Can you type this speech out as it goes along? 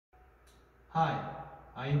Hi,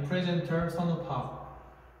 I'm presenter Sonu Park.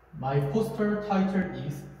 My poster title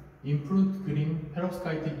is Improved Green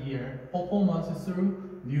Perovskite Ear Performance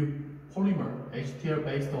through New Polymer HTL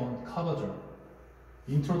based on Cavager.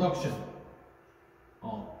 Introduction.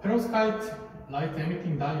 Perovskite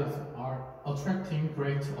light-emitting diodes are attracting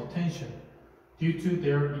great attention due to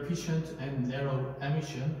their efficient and narrow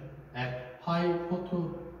emission at high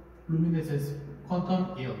photoluminescence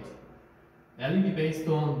quantum yield. LED based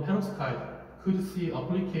on perovskite could see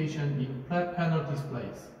application in flat panel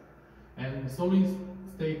displays and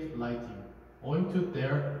solid-state lighting, owing to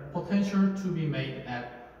their potential to be made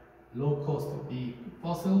at low cost the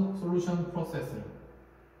fossil solution processing.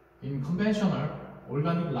 In conventional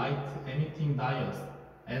organic light-emitting diodes,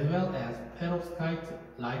 as well as perovskite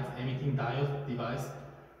light-emitting diode device,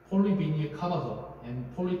 polyvinyl cavager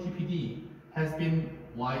and poly-TPD has been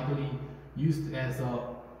widely used as a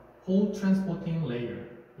whole transporting layer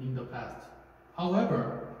in the past.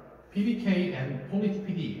 However, PVK and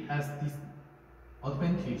poly-TPD has this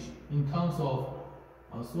advantage in terms of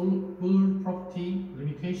soluble property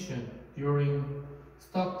limitation during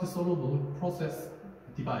stock soluble process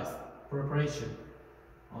device preparation.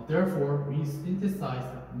 Therefore, we synthesize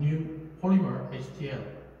new polymer HTL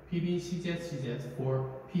PBCZ for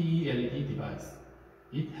PE-LED device.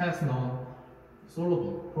 It has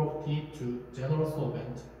non-soluble property to general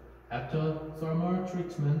solvent after thermal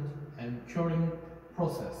treatment and curing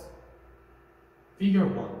process. Figure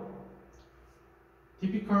 1.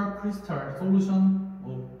 Typical crystal solution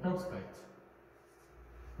of perovskite.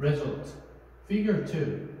 Result. Figure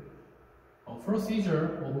 2. A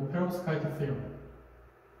procedure of perovskite film.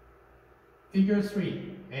 Figure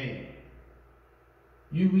 3a.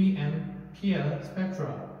 UV and PL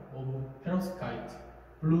spectra of perovskite,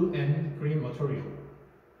 blue and green material.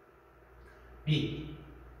 B.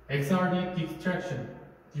 XRD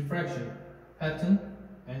diffraction pattern,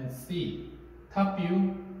 and C. Top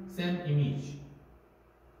view, same image.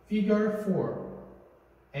 Figure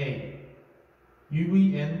 4a.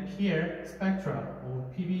 UV and PL spectra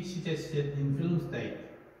of PBCZ in film state.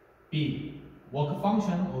 B. Work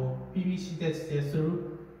function of PBCZ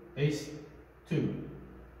through H2.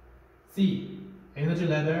 C. Energy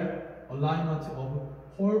level alignment of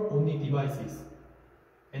hole-only devices.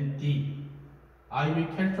 And D.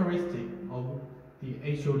 IV characteristic of the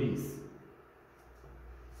HODs.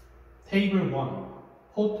 Table 1.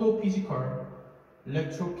 Photophysical,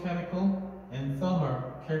 electrochemical, and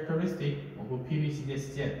thermal characteristic of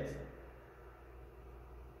PBCZ.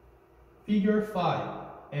 Figure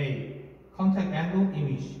 5a. Contact angle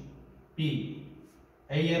image. B.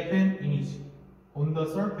 AFM image on the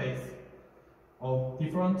surface of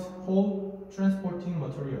different hole transporting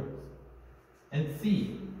materials. And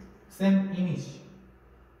C. Same image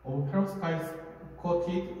of perovskite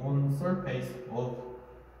coated on surface of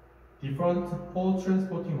different hole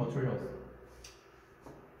transporting materials.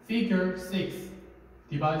 Figure 6.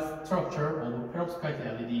 Device structure of perovskite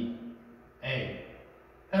LED. A.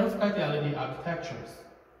 Perovskite LED architectures.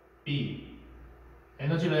 B.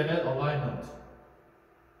 Energy level alignment.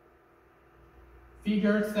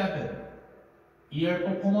 Figure 7. ER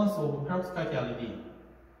performance of perovskite LED.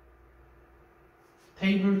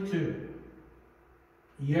 Table 2.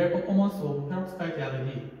 ER performance of perovskite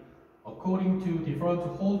LED according to different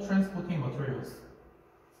hole transporting materials.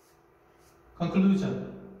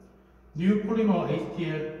 Conclusion. New polymer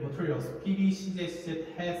HTL materials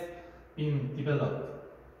PBCZ has been developed.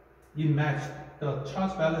 It matched the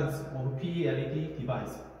charge balance of PE-LED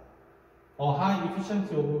device, a high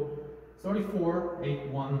efficiency of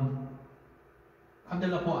 3481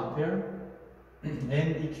 candela per ampere, and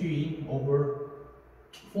EQE over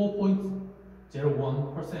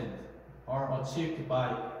 4.01% are achieved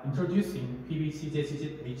by introducing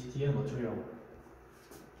PBCZ HTL material.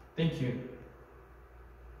 Thank you.